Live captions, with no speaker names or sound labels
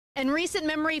In recent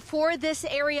memory for this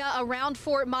area around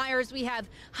Fort Myers, we have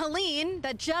Helene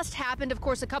that just happened, of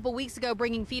course, a couple weeks ago,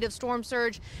 bringing feet of storm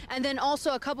surge. And then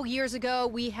also a couple years ago,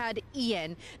 we had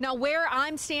Ian. Now, where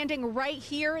I'm standing right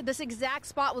here, this exact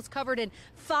spot was covered in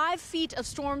 5 feet of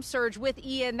storm surge with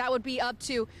Ian. That would be up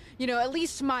to, at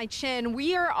least my chin.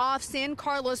 We are off San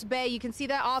Carlos Bay. You can see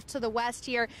that off to the west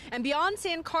here. And beyond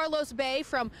San Carlos Bay,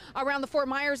 from around the Fort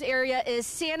Myers area, is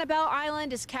Sanibel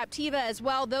Island, is Captiva as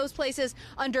well. Those places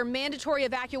under mandatory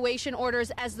evacuation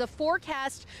orders, as the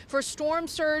forecast for storm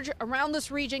surge around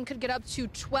this region could get up to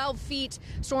 12 feet.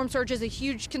 Storm surge is a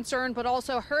huge concern, but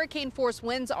also hurricane force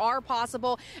winds are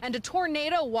possible, and a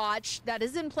tornado watch that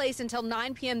is in place until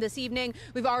 9 p.m. this evening.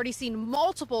 We've already seen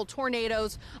multiple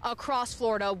tornadoes across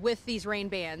Florida with these rain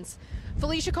bands.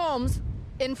 Felicia Combs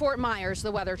in Fort Myers,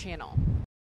 the Weather Channel.